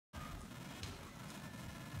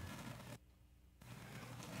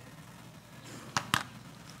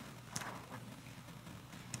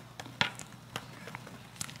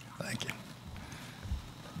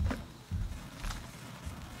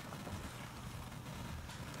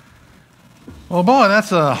Well, boy,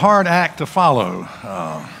 that's a hard act to follow.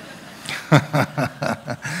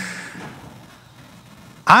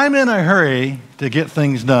 I'm in a hurry to get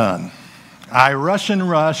things done. I rush and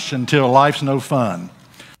rush until life's no fun.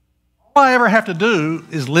 All I ever have to do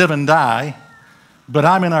is live and die, but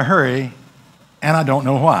I'm in a hurry and I don't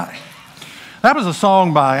know why. That was a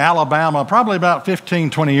song by Alabama probably about 15,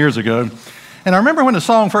 20 years ago. And I remember when the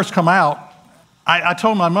song first came out, I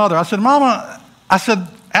told my mother, I said, Mama,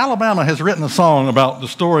 Alabama has written a song about the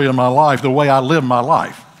story of my life, the way I live my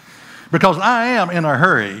life. Because I am in a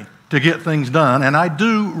hurry to get things done, and I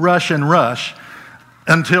do rush and rush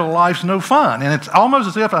until life's no fun. And it's almost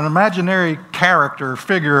as if an imaginary character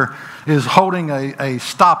figure is holding a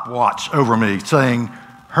stopwatch over me, saying,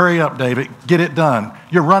 hurry up, David, get it done.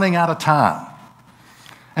 You're running out of time.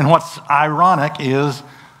 And what's ironic is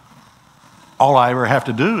all I ever have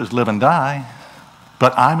to do is live and die,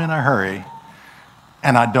 but I'm in a hurry,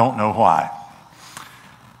 and I don't know why.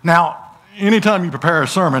 Now, anytime you prepare a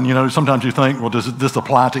sermon, sometimes you think, well, does this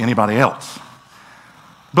apply to anybody else?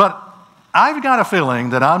 But I've got a feeling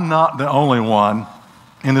that I'm not the only one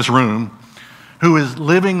in this room who is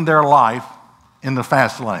living their life in the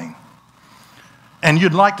fast lane. And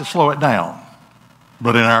you'd like to slow it down.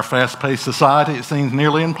 But in our fast-paced society, it seems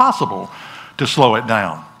nearly impossible to slow it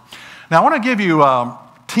down. Now, I want to give you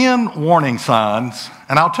 10 warning signs,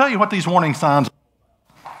 and I'll tell you what these warning signs are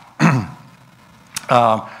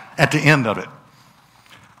at the end of it.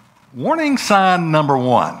 Warning sign number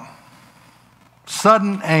 1,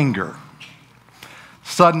 sudden anger.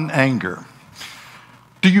 Sudden anger.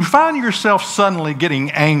 Do you find yourself suddenly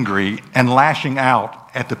getting angry and lashing out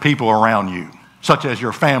at the people around you, such as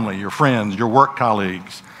your family, your friends, your work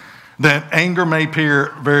colleagues? That anger may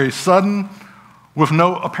appear very sudden with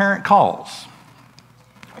no apparent cause.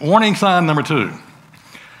 Warning sign number 2.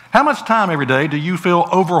 How much time every day do you feel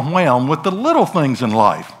overwhelmed with the little things in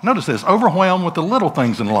life? Notice this, overwhelmed with the little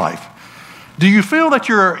things in life. Do you feel that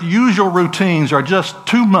your usual routines are just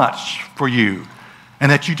too much for you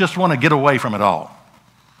and that you just want to get away from it all?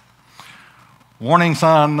 Warning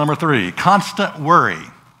sign number 3, constant worry.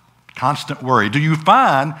 Constant worry. Do you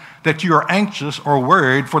find that you are anxious or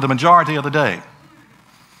worried for the majority of the day?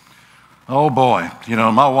 Oh boy,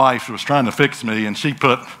 my wife was trying to fix me, and she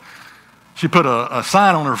put a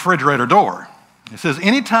sign on the refrigerator door. It says,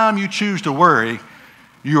 anytime you choose to worry,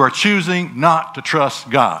 you are choosing not to trust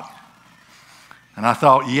God. And I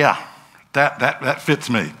thought, yeah, that fits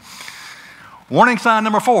me. Warning sign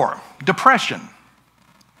number 4, depression.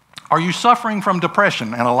 Are you suffering from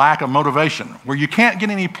depression and a lack of motivation, where you can't get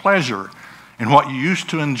any pleasure in what you used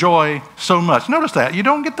to enjoy so much? Notice that. You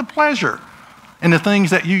don't get the pleasure in the things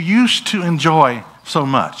that you used to enjoy so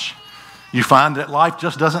much. You find that life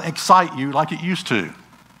just doesn't excite you like it used to.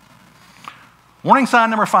 Warning sign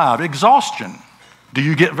number 5, exhaustion. Do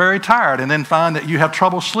you get very tired and then find that you have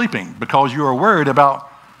trouble sleeping because you are worried about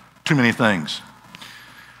too many things?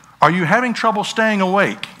 Are you having trouble staying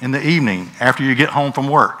awake in the evening after you get home from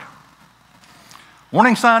work?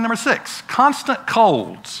 Warning sign number 6, constant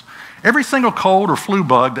colds. Every single cold or flu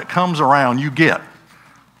bug that comes around, you get.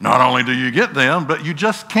 Not only do you get them, but you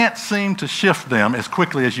just can't seem to shift them as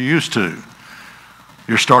quickly as you used to.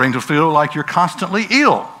 You're starting to feel like you're constantly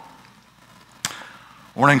ill.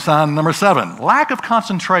 Warning sign number 7, lack of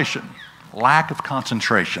concentration. Lack of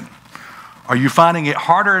concentration. Are you finding it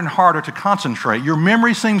harder and harder to concentrate? Your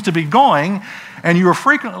memory seems to be going, and you are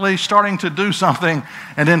frequently starting to do something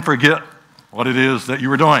and then forget what it is that you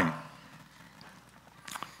were doing.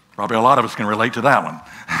 Probably a lot of us can relate to that one.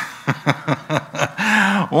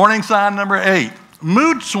 Warning sign number 8,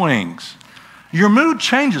 mood swings. Your mood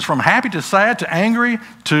changes from happy to sad to angry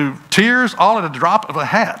to tears, all at a drop of a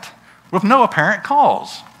hat with no apparent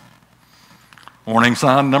cause. Warning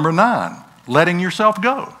sign number 9, letting yourself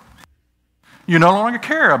go. You no longer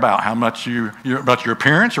care about how much about your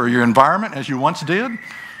appearance or your environment as you once did.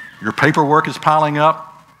 Your paperwork is piling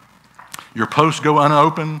up. Your posts go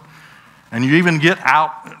unopened. And you even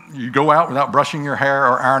you go out without brushing your hair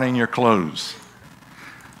or ironing your clothes.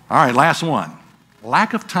 All right, last one.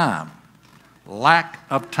 Lack of time. Lack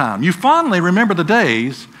of time. You fondly remember the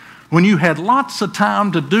days when you had lots of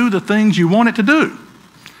time to do the things you wanted to do.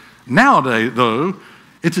 Nowadays, though,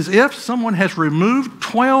 it's as if someone has removed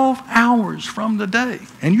 12 hours from the day,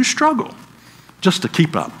 and you struggle just to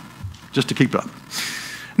keep up. Just to keep up.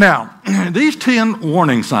 Now, these 10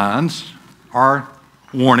 warning signs are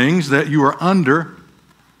warnings that you are under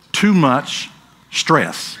too much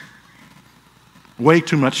stress. Way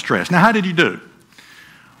too much stress. Now, how did you do?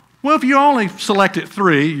 Well, if you only selected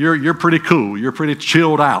 3, you're pretty cool. You're pretty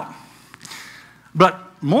chilled out. But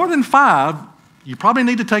more than 5, you probably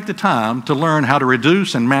need to take the time to learn how to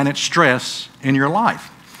reduce and manage stress in your life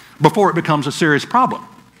before it becomes a serious problem.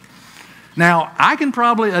 Now, I can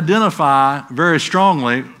probably identify very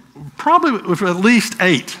strongly, probably with at least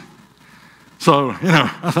 8. So,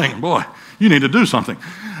 I think, boy, you need to do something.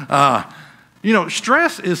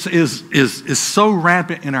 Stress is so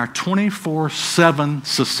rampant in our 24/7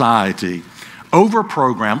 society,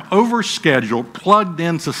 over-programmed, over-scheduled,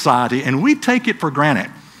 plugged-in society, and we take it for granted.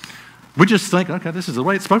 We just think, okay, this is the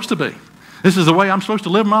way it's supposed to be. This is the way I'm supposed to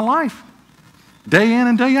live my life, day in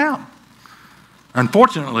and day out.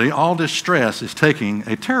 Unfortunately, all this stress is taking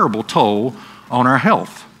a terrible toll on our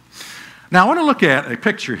health. Now, I want to look at a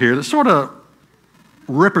picture here that sort of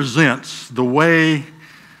represents the way,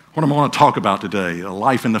 what I'm going to talk about today, a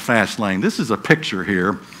life in the fast lane. This is a picture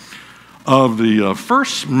here of the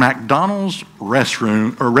first McDonald's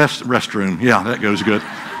restroom. Yeah, that goes good.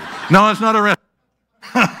 No, it's not a restaurant.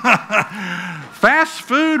 Fast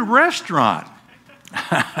food restaurant.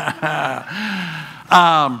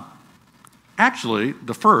 Actually,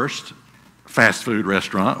 the first fast food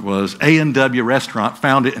restaurant was A&W Restaurant,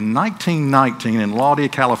 founded in 1919 in Lodi,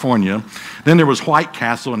 California. Then there was White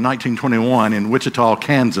Castle in 1921 in Wichita,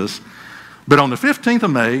 Kansas. But on the 15th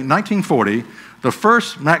of May, 1940, the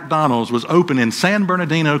first McDonald's was opened in San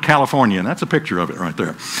Bernardino, California. And that's a picture of it right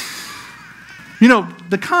there.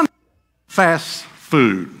 The concept of fast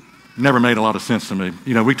food never made a lot of sense to me.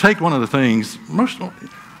 We take one of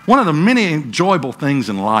the many enjoyable things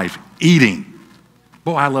in life, eating.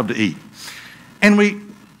 Boy, I love to eat. And we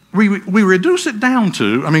reduce it down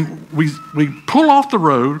to, we pull off the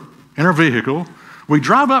road in our vehicle, we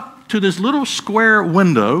drive up to this little square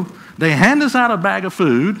window, they hand us out a bag of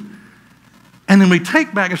food, and then we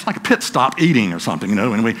take back, it's like a pit stop eating or something,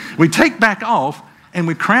 and we take back off, and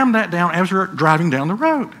we cram that down as we're driving down the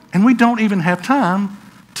road. And we don't even have time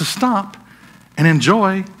to stop and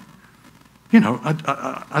enjoy,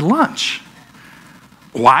 a lunch.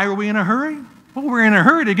 Why are we in a hurry? Well, we're in a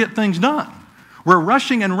hurry to get things done. We're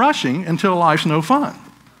rushing and rushing until life's no fun.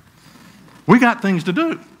 We got things to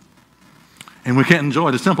do, and we can't enjoy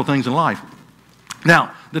the simple things in life.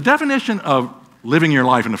 Now, the definition of living your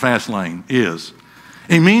life in the fast lane is,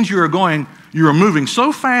 it means you are moving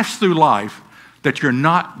so fast through life that you're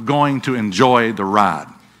not going to enjoy the ride.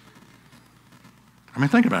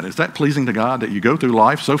 Think about it. Is that pleasing to God that you go through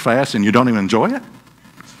life so fast and you don't even enjoy it?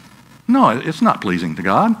 No, it's not pleasing to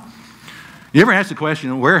God. You ever ask the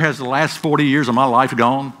question, where has the last 40 years of my life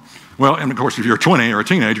gone? Well, and of course, if you're 20 or a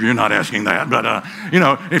teenager, you're not asking that. But,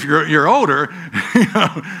 if you're older,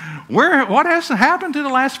 what has happened to the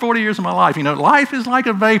last 40 years of my life? Life is like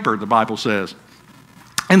a vapor, the Bible says.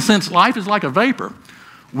 And since life is like a vapor,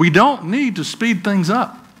 we don't need to speed things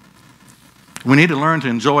up. We need to learn to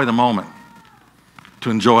enjoy the moment.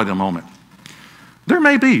 There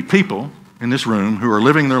may be people in this room who are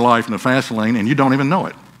living their life in the fast lane and you don't even know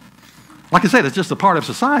it. Like I said, it's just a part of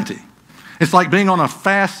society. It's like being on a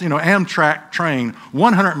fast, Amtrak train,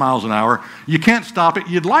 100 miles an hour. You can't stop it.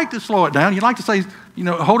 You'd like to slow it down. You'd like to say,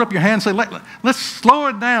 hold up your hand and say, let's slow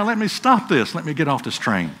it down. Let me stop this. Let me get off this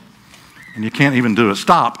train. And you can't even do it.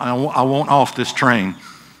 Stop. I want off this train.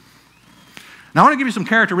 Now, I want to give you some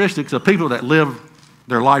characteristics of people that live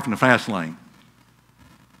their life in the fast lane.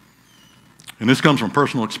 And this comes from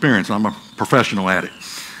personal experience. I'm a professional at it.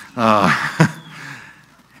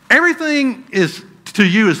 Everything to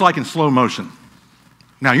you is like in slow motion.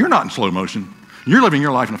 Now, you're not in slow motion. You're living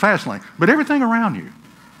your life in a fast lane. But everything around you,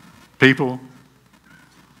 people,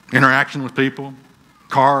 interaction with people,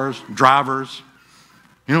 cars, drivers,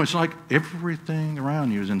 it's like everything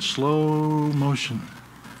around you is in slow motion.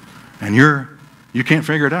 And you can't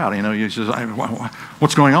figure it out. You say,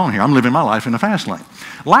 what's going on here? I'm living my life in a fast lane.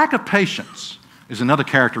 Lack of patience is another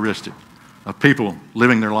characteristic of people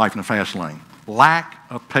living their life in a fast lane. Lack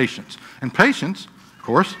of patience. And patience, of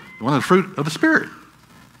course, is one of the fruit of the Spirit.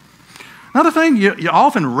 Another thing, you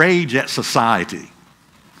often rage at society.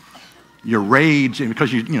 You rage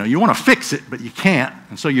because you want to fix it, but you can't,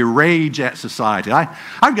 and so you rage at society.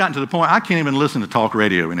 I've gotten to the point I can't even listen to talk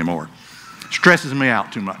radio anymore. It stresses me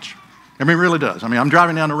out too much. It really does. I'm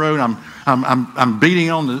driving down the road, I'm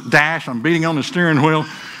beating on the dash, I'm beating on the steering wheel,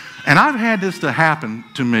 and I've had this to happen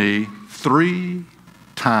to me 3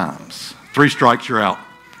 times. 3 strikes, you're out.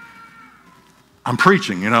 I'm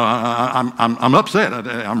preaching, I'm upset.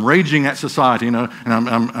 I'm raging at society, and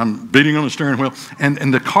I'm beating on the steering wheel.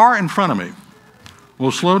 And the car in front of me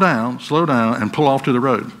will slow down, and pull off to the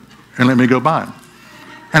road and let me go by him.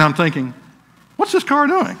 And I'm thinking, what's this car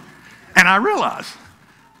doing? And I realize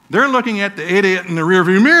they're looking at the idiot in the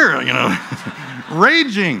rearview mirror,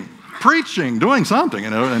 raging, preaching, doing something,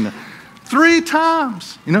 And 3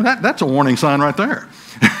 times. You know, that's a warning sign right there.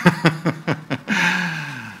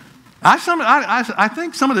 I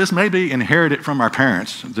think some of this may be inherited from our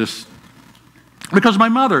parents. Because my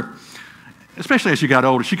mother, especially as she got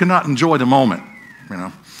older, she could not enjoy the moment. You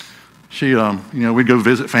know, we'd go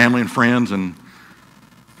visit family and friends, and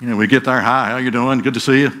we'd get there. Hi, how you doing? Good to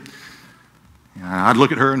see you. I'd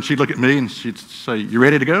look at her, and she'd look at me, and she'd say, "You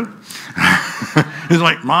ready to go?" He's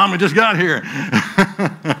like, "Mom, we just got here."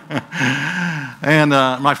 And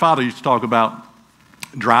my father used to talk about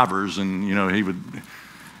drivers, and he would.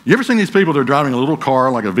 You ever seen these people that are driving a little car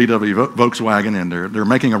like a VW Volkswagen, and they're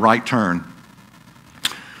making a right turn,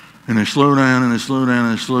 and they slow down and they slow down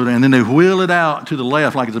and they slow down, and then they wheel it out to the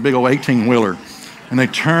left like it's a big old 18-wheeler, and they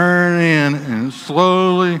turn in and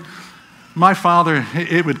slowly. My father,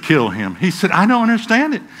 it would kill him. He said, "I don't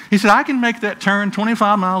understand it." He said, "I can make that turn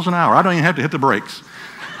 25 miles an hour. I don't even have to hit the brakes."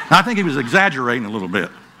 I think he was exaggerating a little bit.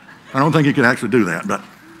 I don't think he could actually do that,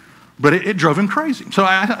 but it drove him crazy. So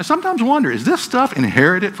I sometimes wonder, is this stuff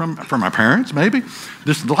inherited from my parents, maybe?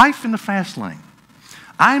 This life in the fast lane.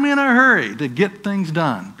 I'm in a hurry to get things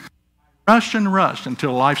done. Rush and rush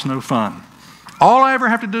until life's no fun. All I ever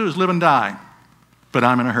have to do is live and die, but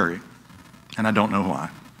I'm in a hurry, and I don't know why.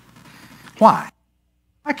 Why?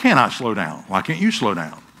 I cannot slow down. Why can't you slow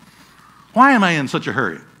down? Why am I in such a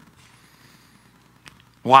hurry?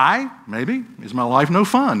 Why, maybe, is my life no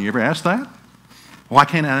fun? You ever ask that? Why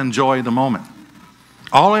can't I enjoy the moment?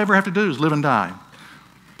 All I ever have to do is live and die,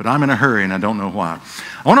 but I'm in a hurry and I don't know why.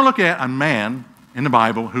 I want to look at a man in the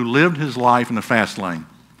Bible who lived his life in the fast lane.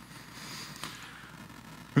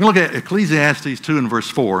 We're going to look at Ecclesiastes 2 and verse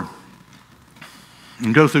 4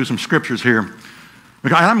 and go through some scriptures here.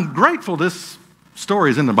 I'm grateful this story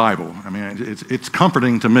is in the Bible. I mean, it's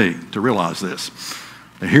comforting to me to realize this.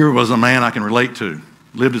 That here was a man I can relate to,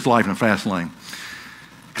 lived his life in a fast lane.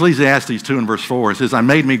 Ecclesiastes 2 and verse 4, it says, "I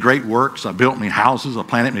made me great works. I built me houses. I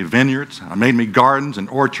planted me vineyards. I made me gardens and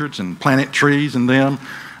orchards and planted trees in them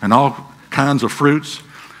and all kinds of fruits.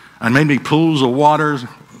 I made me pools of waters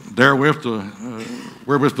wherewith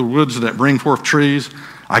the woods that bring forth trees.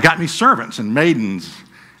 I got me servants and maidens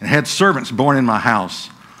and had servants born in my house.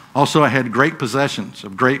 Also I had great possessions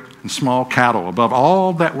of great and small cattle above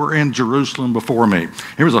all that were in Jerusalem before me."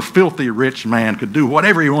 He was a filthy rich man, could do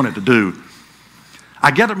whatever he wanted to do.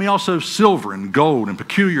 "I gathered me also silver and gold and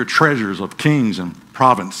peculiar treasures of kings and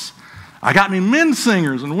province. I got me men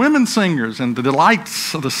singers and women singers and the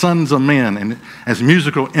delights of the sons of men and as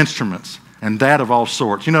musical instruments and that of all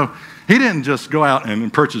sorts." He didn't just go out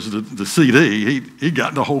and purchase the CD. He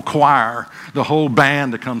got the whole choir, the whole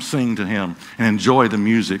band to come sing to him and enjoy the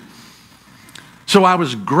music. "So I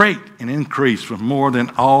was great and increased with more than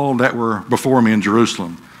all that were before me in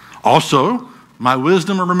Jerusalem. Also, my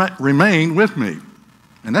wisdom remained with me."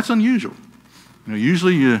 And that's unusual.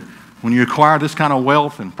 Usually when you acquire this kind of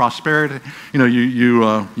wealth and prosperity,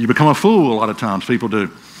 you become a fool a lot of times, people do.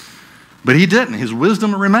 But he didn't. His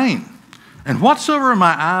wisdom remained. "And whatsoever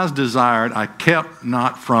my eyes desired, I kept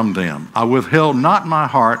not from them. I withheld not my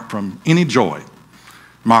heart from any joy.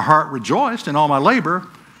 My heart rejoiced in all my labor,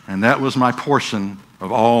 and that was my portion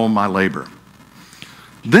of all my labor.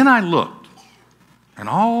 Then I looked, and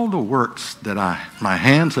all the works that my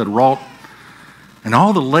hands had wrought, and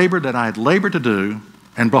all the labor that I had labored to do,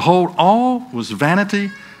 and behold, all was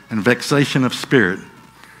vanity and vexation of spirit,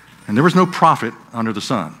 and there was no profit under the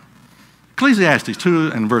sun." Ecclesiastes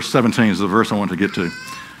 2 and verse 17 is the verse I want to get to.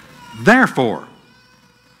 Therefore,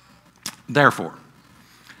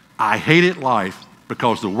 I hated life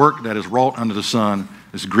because the work that is wrought under the sun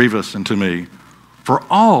is grievous unto me, for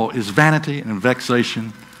all is vanity and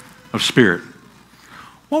vexation of spirit.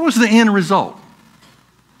 What was the end result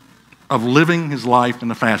of living his life in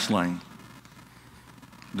the fast lane?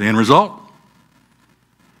 The end result?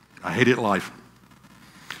 I hated life.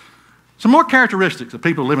 Some more characteristics of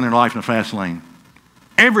people living their life in a fast lane.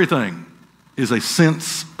 Everything is a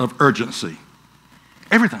sense of urgency.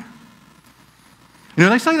 Everything.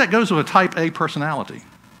 They say that goes with a type A personality.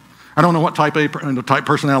 I don't know what type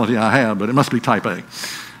personality I have, but it must be type A.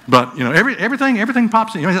 But everything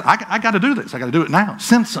pops in. I got to do this. I got to do it now.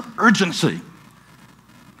 Sense of urgency.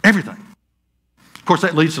 Everything. Of course,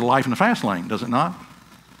 that leads to life in the fast lane, does it not?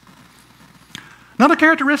 Another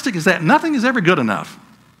characteristic is that nothing is ever good enough.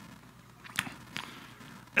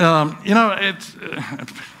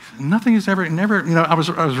 Nothing is ever, never, I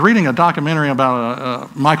was reading a documentary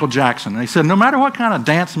about Michael Jackson, and he said no matter what kind of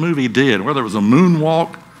dance move he did, whether it was a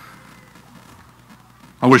moonwalk,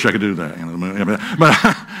 I wish I could do that,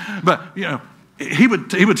 but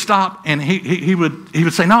he would stop and he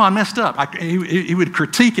would say, "No, I messed up." He would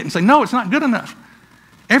critique it and say, "No, it's not good enough."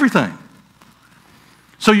 Everything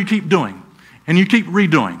So you keep doing, and you keep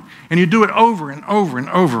redoing, and you do it over and over and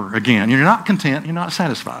over again. You're not content, you're not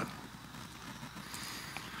satisfied.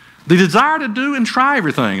 The desire to do and try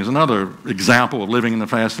everything is another example of living in the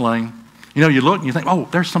fast lane. You know, you look and you think, oh,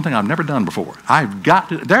 there's something I've never done before.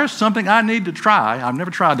 There's something I need to try. I've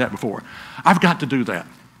never tried that before. I've got to do that.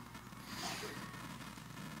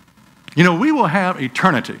 You know, we will have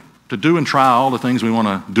eternity to do and try all the things we want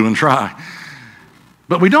to do and try.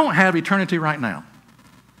 But we don't have eternity right now.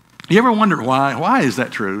 You ever wonder why? Why is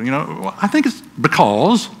that true? You know, I think it's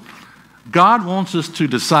because God wants us to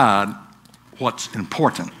decide what's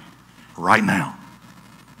important right now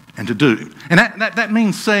and to do. And that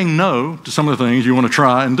means saying no to some of the things you want to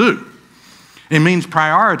try and do. It means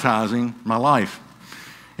prioritizing my life.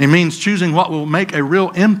 It means choosing what will make a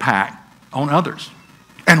real impact on others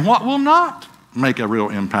and what will not make a real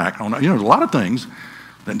impact on others. You know, there's a lot of things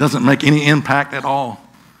that doesn't make any impact at all.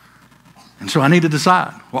 And so I need to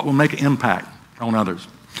decide what will make an impact on others.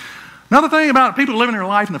 Another thing about people living their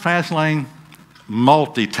life in the fast lane,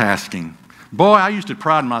 multitasking. Boy, I used to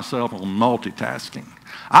pride myself on multitasking.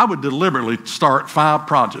 I would deliberately start 5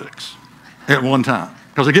 projects at one time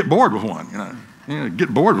because I get bored with one,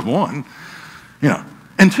 get bored with one,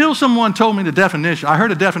 until someone told me the definition. I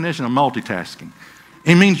heard a definition of multitasking.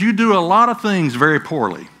 It means you do a lot of things very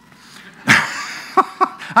poorly.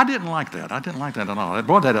 I didn't like that. I didn't like that at all.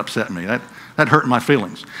 Boy, that upset me. That hurt my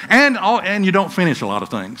feelings. And you don't finish a lot of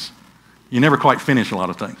things. You never quite finish a lot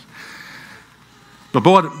of things. But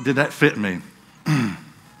boy, did that fit me.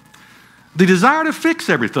 The desire to fix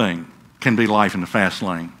everything can be life in the fast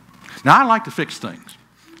lane. Now, I like to fix things.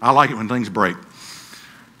 I like it when things break.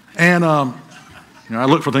 And I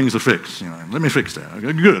look for things to fix. Let me fix that.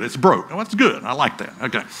 Okay, good, it's broke. Oh, that's good. I like that.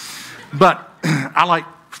 Okay. But I like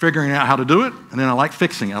figuring out how to do it, and then I like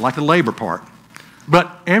fixing it. I like the labor part. But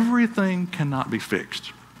everything cannot be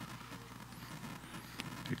fixed.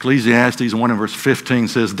 Ecclesiastes 1 and verse 15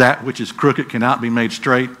 says, that which is crooked cannot be made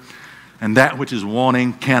straight, and that which is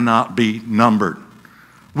wanting cannot be numbered.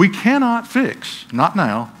 We cannot fix, not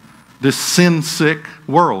now, this sin-sick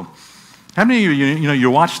world. How many of you, you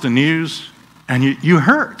watch the news and you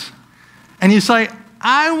hurt, and you say,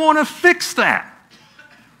 I want to fix that.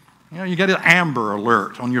 You get an Amber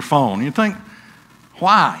Alert on your phone, and you think,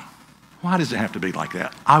 why? Why does it have to be like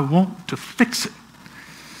that? I want to fix it.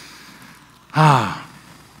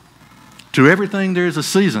 To everything there is a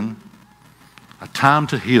season, a time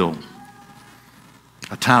to heal,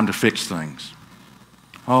 a time to fix things.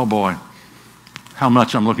 Oh boy, how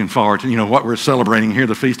much I'm looking forward to, what we're celebrating here,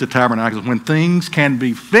 the Feast of Tabernacles, when things can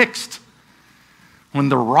be fixed, when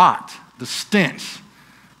the rot, the stench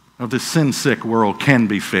of this sin-sick world can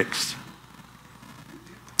be fixed.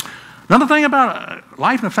 Another thing about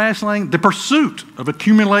life in the fast lane, the pursuit of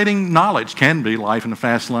accumulating knowledge can be life in the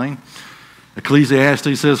fast lane.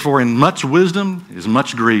 Ecclesiastes says, for in much wisdom is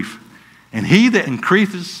much grief, and he that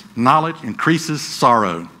increases knowledge increases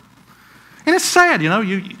sorrow. And it's sad,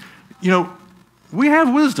 we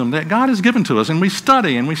have wisdom that God has given to us, and we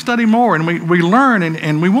study more, and we learn,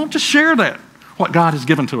 and we want to share that, what God has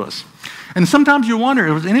given to us. And sometimes you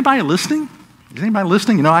wonder, is anybody listening? Is anybody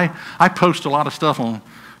listening? I post a lot of stuff on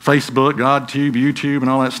Facebook, GodTube, YouTube, and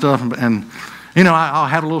all that stuff, and I'll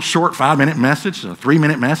have a little short 5-minute message, a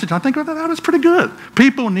 3-minute message. I think, well, that was pretty good.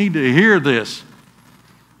 People need to hear this.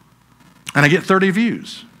 And I get 30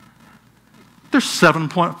 views. There's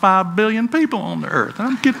 7.5 billion people on the earth. And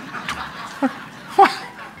I'm getting,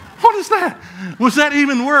 what is that? Was that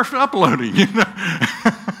even worth uploading?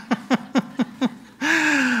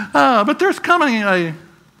 But there's coming a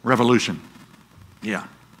revolution. Yeah,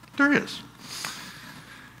 there is.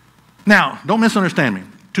 Now, don't misunderstand me.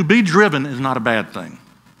 To be driven is not a bad thing.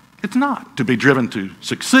 It's not. To be driven to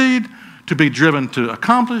succeed, to be driven to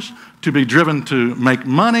accomplish, to be driven to make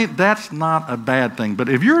money, that's not a bad thing. But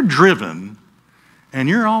if you're driven and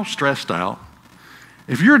you're all stressed out,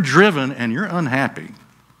 if you're driven and you're unhappy,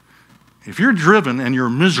 if you're driven and you're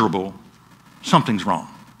miserable, something's wrong.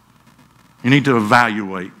 You need to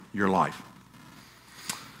evaluate your life.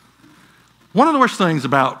 One of the worst things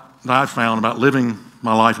that I've found about living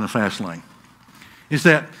my life in the fast lane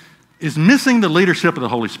is missing the leadership of the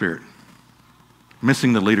Holy Spirit.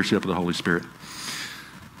 Missing the leadership of the Holy Spirit.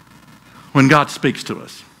 When God speaks to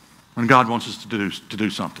us, when God wants us to do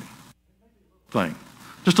something.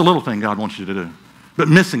 Just a little thing God wants you to do. But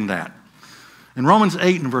missing that. In Romans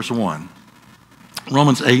 8 and verse 1,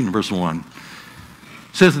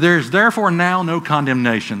 says, there is therefore now no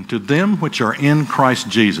condemnation to them which are in Christ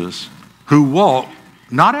Jesus, who walk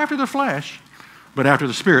not after the flesh, but after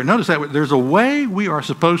the Spirit. Notice that there's a way we are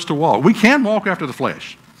supposed to walk. We can walk after the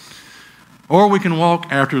flesh. or we can walk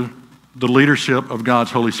after the leadership of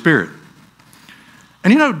God's Holy Spirit.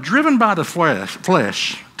 And you know, driven by the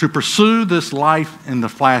flesh to pursue this life in the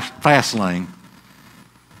fast lane,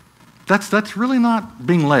 that's really not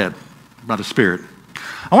being led by the Spirit.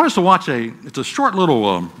 I want us to watch it's a short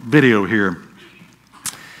little video here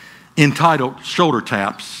entitled Shoulder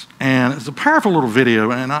Taps. And it's a powerful little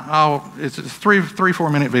video, and it's a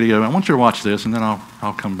 3-4 minute video. I want you to watch this, and then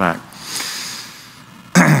I'll come back.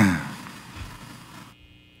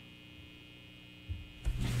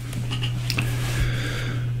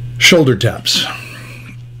 Shoulder taps.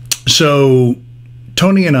 So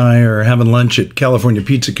Tony and I are having lunch at California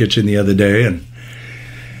Pizza Kitchen the other day, and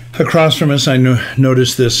across from us I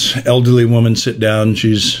noticed this elderly woman sit down.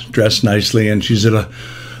 She's dressed nicely, and she's at a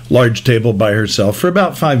large table by herself for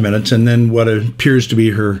about 5 minutes, and then what appears to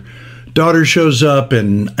be her daughter shows up,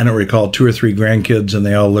 and I don't recall, 2 or 3 grandkids, and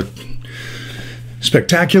they all look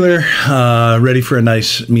spectacular, ready for a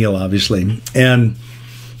nice meal, obviously. And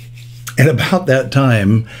at about that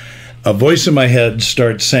time, a voice in my head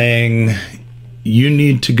starts saying, you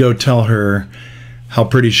need to go tell her how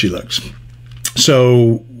pretty she looks.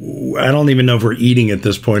 So I don't even know if we're eating at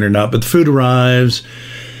this point or not, but the food arrives,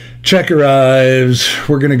 check arrives.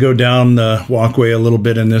 We're going to go down the walkway a little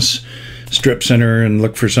bit in this strip center and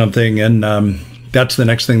look for something, and that's the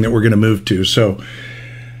next thing that we're going to move to. So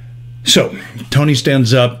Tony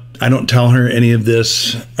stands up. I don't tell her any of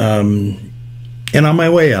this. And on my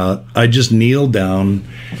way out, I just kneel down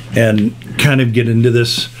and kind of get into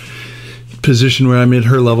this position where I'm at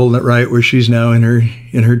her level, right where she's now in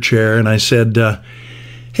her chair. And I said,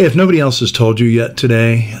 hey, if nobody else has told you yet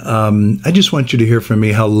today, I just want you to hear from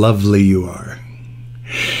me how lovely you are.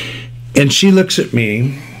 And she looks at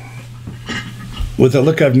me with a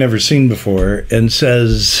look I've never seen before and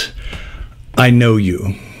says, I know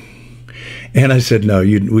you. And I said, no,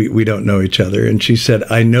 we don't know each other. And she said,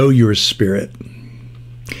 I know your spirit.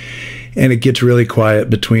 And it gets really quiet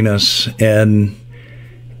between us. And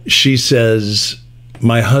she says,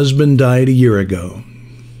 my husband died a year ago.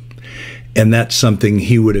 And that's something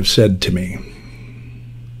he would have said to me.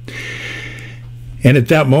 And at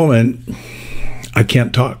that moment, I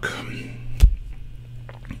can't talk.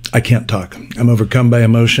 I can't talk. I'm overcome by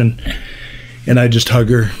emotion. And I just hug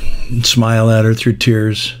her and smile at her through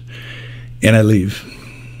tears. And I leave.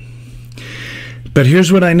 But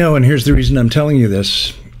here's what I know, and here's the reason I'm telling you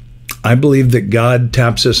this. I believe that God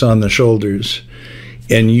taps us on the shoulders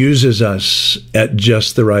and uses us at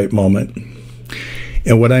just the right moment.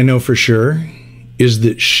 And what I know for sure is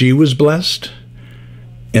that she was blessed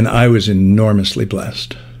and I was enormously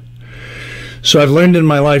blessed. So I've learned in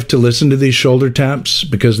my life to listen to these shoulder taps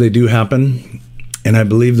because they do happen. And I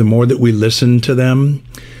believe the more that we listen to them,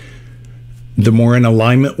 the more in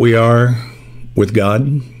alignment we are with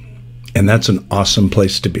God. And that's an awesome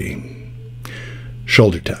place to be.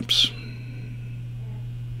 Shoulder taps.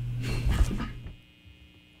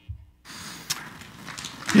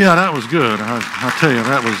 Yeah, that was good. I tell you,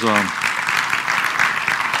 that was,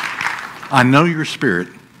 I know your spirit.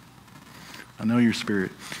 I know your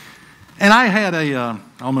spirit. And I had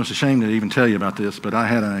almost ashamed to even tell you about this, but I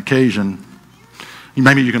had an occasion,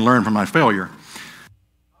 maybe you can learn from my failure.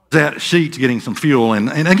 I was at Sheetz getting some fuel, and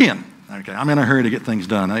again, okay, I'm in a hurry to get things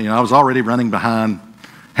done. I was already running behind,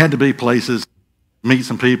 had to be places, meet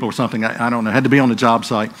some people or something, I don't know, had to be on the job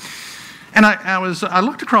site. And I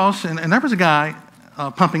looked across, and there was a guy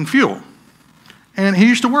pumping fuel. And he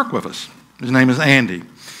used to work with us. His name is Andy.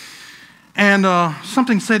 And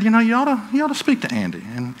something said, you ought to speak to Andy.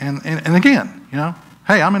 And again,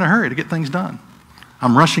 hey, I'm in a hurry to get things done.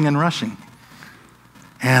 I'm rushing and rushing.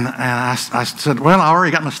 And I said, well, I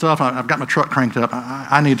already got my stuff. I've got my truck cranked up.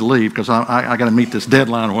 I need to leave because I got to meet this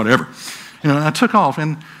deadline or whatever. And I took off.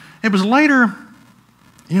 And it was later,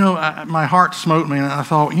 my heart smote me. And I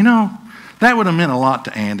thought, that would have meant a lot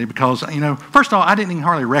to Andy because, first of all, I didn't even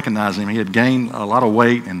hardly recognize him. He had gained a lot of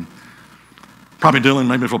weight and probably dealing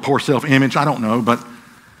maybe with a poor self-image. I don't know. But,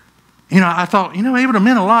 I thought, it would have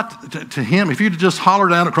meant a lot to him if you'd just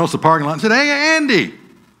hollered out across the parking lot and said, hey, Andy.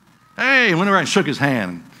 Hey, and went over and shook his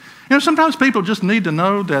hand. Sometimes people just need to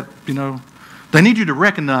know that, they need you to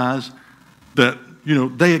recognize that,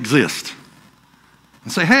 they exist.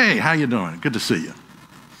 And say, hey, how you doing? Good to see you.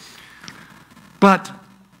 But,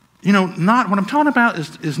 not what I'm talking about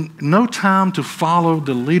is no time to follow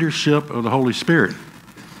the leadership of the Holy Spirit.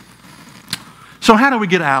 So how do we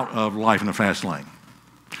get out of life in the fast lane?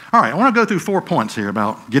 All right, I want to go through 4 points here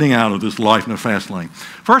about getting out of this life in the fast lane.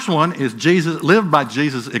 First one is live by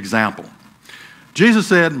Jesus' example. Jesus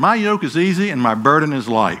said, my yoke is easy and my burden is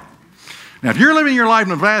light. Now, if you're living your life in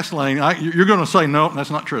the fast lane, you're going to say, no,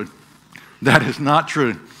 that's not true. That is not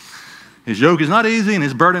true. His yoke is not easy and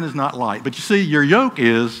his burden is not light. But you see, your yoke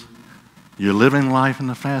is you're living life in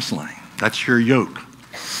the fast lane. That's your yoke.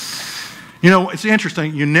 You know, it's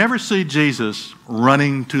interesting. You never see Jesus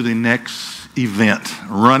running to the next event,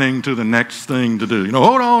 running to the next thing to do. You know,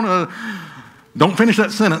 hold on, don't finish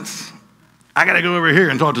that sentence. I got to go over here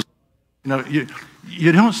and talk to. You know,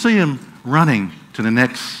 you don't see him running to the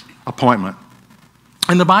next appointment.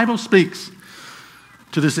 And the Bible speaks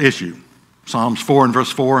to this issue. Psalms 4 and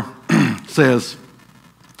verse 4 says,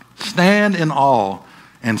 "Stand in awe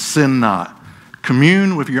and sin not.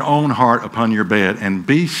 Commune with your own heart upon your bed and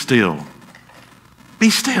be still." Be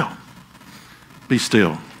still. Be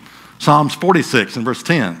still. Psalms 46 and verse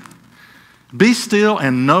 10. "Be still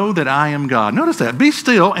and know that I am God." Notice that. Be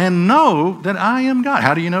still and know that I am God.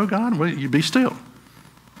 How do you know God? Well, you be still.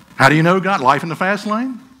 How do you know God? Life in the fast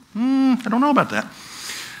lane? I don't know about that.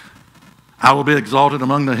 "I will be exalted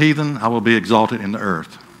among the heathen. I will be exalted in the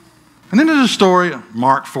earth." And then there's a story,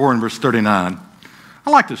 Mark 4 and verse 39. I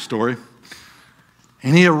like this story.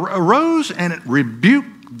 "And he arose and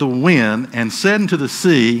rebuked the wind and said unto the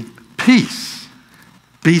sea, Peace,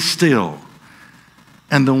 be still.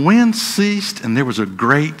 And the wind ceased and there was a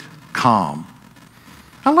great calm."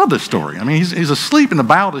 I love this story. I mean, he's asleep in the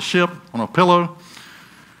bow of the ship on a pillow.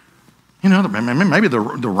 You know, maybe the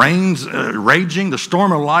rain's raging, the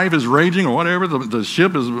storm of life is raging or whatever. The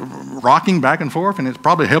ship is rocking back and forth, and it's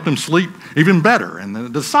probably helped him sleep even better. And the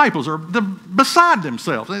disciples are beside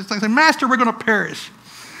themselves. They say, "Master, we're going to perish."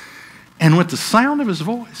 And with the sound of his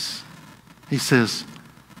voice, he says,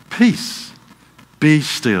 "Peace, be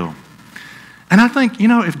still." And I think, you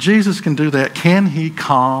know, if Jesus can do that, can he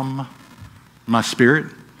calm my spirit?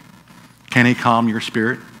 Can he calm your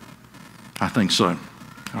spirit? I think so.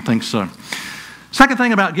 I think so. Second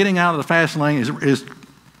thing about getting out of the fast lane is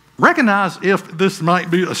recognize if this might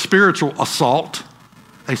be a spiritual assault.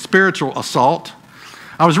 A spiritual assault.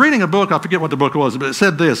 I was reading a book, I forget what the book was, but it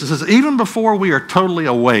said this. It says, "Even before we are totally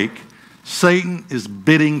awake, Satan is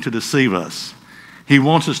bidding to deceive us. He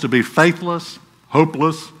wants us to be faithless,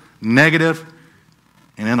 hopeless, negative,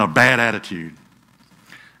 and in a bad attitude."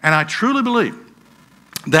 And I truly believe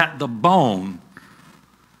that the bone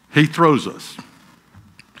he throws us,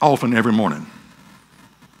 often every morning,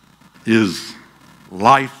 is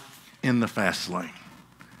life in the fast lane.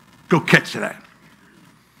 Go catch that.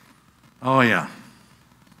 Oh, yeah.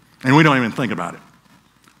 And we don't even think about it.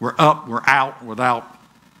 We're up, we're out without,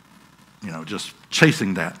 just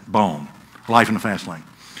chasing that bone. Life in the fast lane.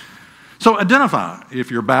 So identify if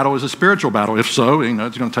your battle is a spiritual battle. If so,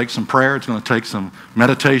 it's going to take some prayer. It's going to take some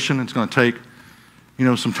meditation. It's going to take,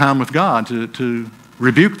 some time with God to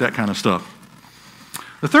rebuke that kind of stuff.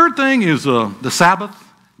 The third thing is the Sabbath,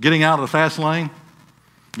 getting out of the fast lane.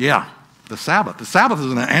 Yeah, the Sabbath. The Sabbath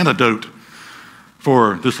is an antidote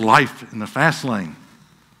for this life in the fast lane.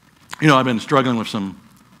 I've been struggling with some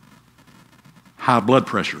high blood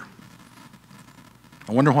pressure.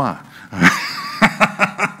 I wonder why.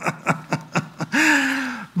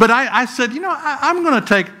 But I said, I'm going to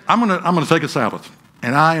take a Sabbath,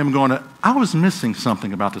 and I was missing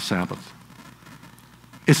something about the Sabbath.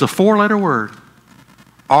 It's a 4-letter word,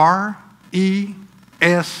 R-E-S-T.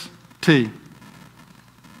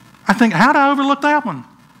 I think, how did I overlook that one?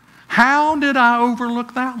 How did I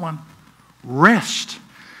overlook that one? Rest.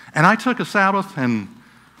 And I took a Sabbath, and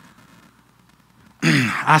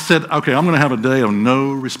I said, okay, I'm going to have a day of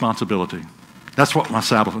no responsibility. That's what my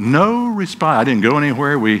Sabbath was. No response. I didn't go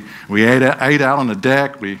anywhere. We ate out on the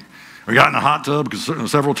deck. We got in the hot tub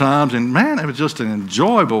several times, and man, it was just an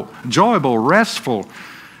enjoyable, restful.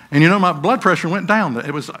 And my blood pressure went down.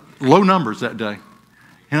 It was low numbers that day.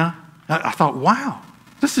 I thought, wow,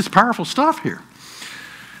 this is powerful stuff here.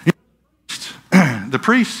 The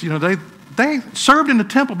priests, they served in the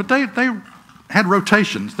temple, but they had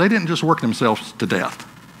rotations. They didn't just work themselves to death.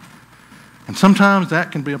 And sometimes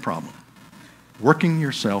that can be a problem. Working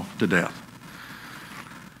yourself to death.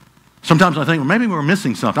 Sometimes I think, well, maybe we're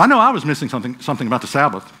missing something. I know I was missing something about the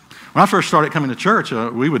Sabbath. When I first started coming to church,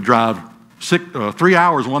 we would drive 3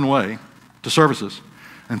 hours one way to services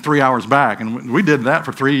and 3 hours back. And we did that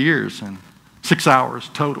for 3 years and 6 hours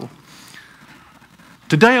total.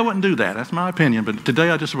 Today I wouldn't do that. That's my opinion, but today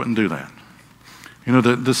I just wouldn't do that.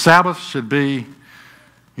 The Sabbath should be,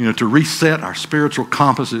 to reset our spiritual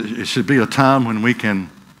compass. It should be a time when we can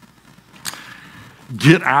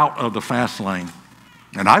get out of the fast lane.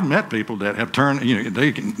 And I've met people that have turned,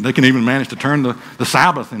 they can even manage to turn the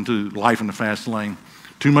Sabbath into life in the fast lane.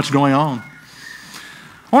 Too much going on.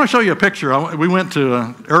 I want to show you a picture. We went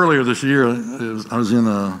to, earlier this year, I was in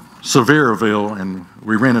Sevierville, and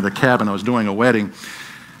we rented a cabin. I was doing a wedding.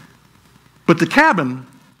 But the cabin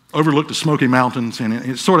overlooked the Smoky Mountains, and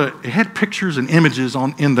it had pictures and images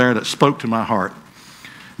in there that spoke to my heart.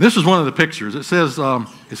 This is one of the pictures. It says,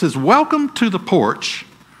 "Welcome to the porch,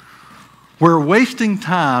 where wasting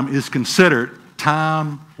time is considered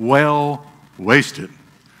time well wasted."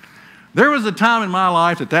 There was a time in my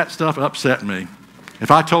life that stuff upset me.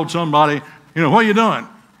 If I told somebody, what are you doing?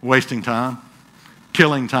 Wasting time,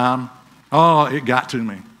 killing time. Oh, it got to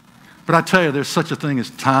me. But I tell you, there's such a thing as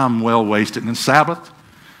time well wasted. And Sabbath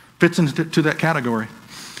fits into that category.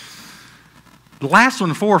 The last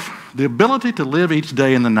one, fourth, the ability to live each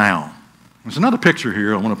day in the now. There's another picture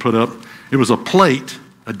here I want to put up. It was a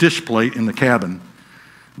dish plate in the cabin.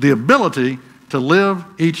 The ability to live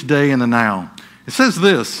each day in the now. It says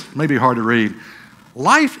this, maybe hard to read.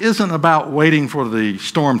 Life isn't about waiting for the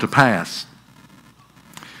storm to pass.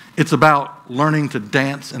 It's about learning to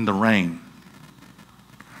dance in the rain.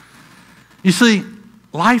 You see,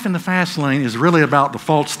 life in the fast lane is really about the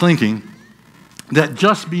false thinking that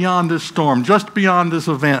just beyond this storm, just beyond this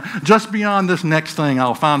event, just beyond this next thing,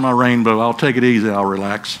 I'll find my rainbow, I'll take it easy, I'll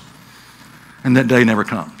relax. And that day never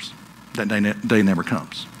comes. That day never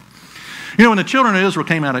comes. When the children of Israel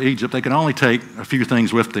came out of Egypt, they could only take a few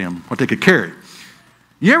things with them, what they could carry.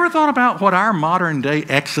 You ever thought about what our modern day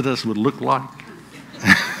Exodus would look like?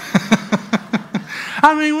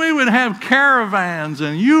 I mean, we would have caravans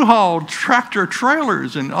and U-Haul tractor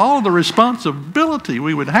trailers and all the responsibility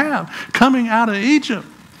we would have coming out of Egypt.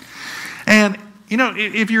 And,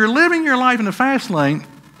 if you're living your life in the fast lane,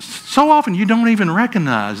 so often you don't even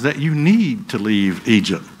recognize that you need to leave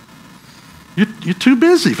Egypt. You're too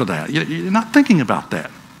busy for that. You're not thinking about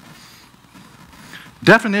that.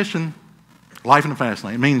 Definition, life in the fast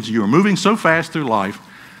lane. It means you're moving so fast through life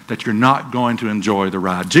that you're not going to enjoy the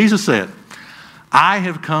ride. Jesus said, I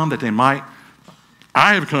have come that they might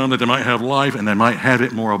have life and they might have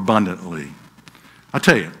it more abundantly. I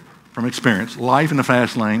tell you, from experience, life in the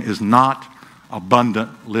fast lane is not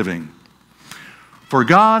abundant living. For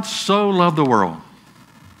God so loved the world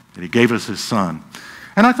that he gave us his son.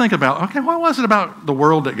 And I think about, okay, what was it about the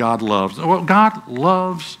world that God loves? Well, God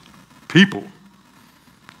loves people.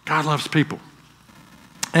 God loves people.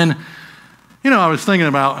 And, I was thinking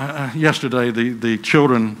about yesterday the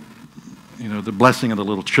children, the blessing of the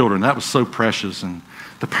little children. That was so precious. And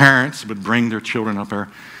the parents would bring their children up there.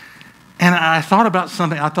 And I thought about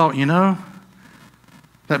something. I thought,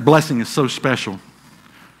 that blessing is so special.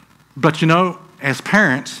 But, as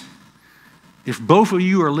parents, if both of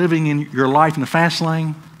you are living in your life in the fast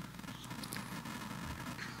lane,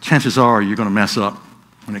 chances are you're going to mess up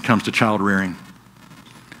when it comes to child rearing.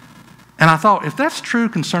 And I thought, if that's true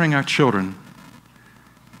concerning our children,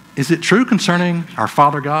 is it true concerning our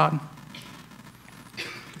Father God?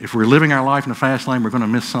 If we're living our life in the fast lane, we're going to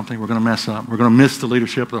miss something, we're going to mess up, we're going to miss the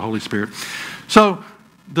leadership of the Holy Spirit. So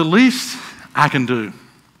the least I can do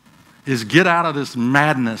is get out of this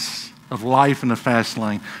madness of life in the fast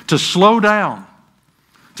lane, to slow down,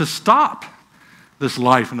 to stop this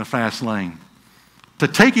life in the fast lane, to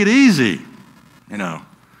take it easy,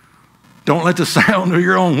 Don't let the sound of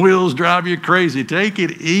your own wheels drive you crazy. Take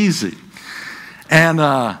it easy.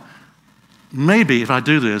 And maybe if I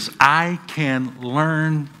do this, I can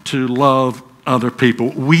learn to love other people.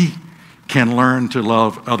 We can learn to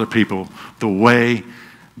love other people the way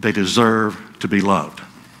they deserve to be loved.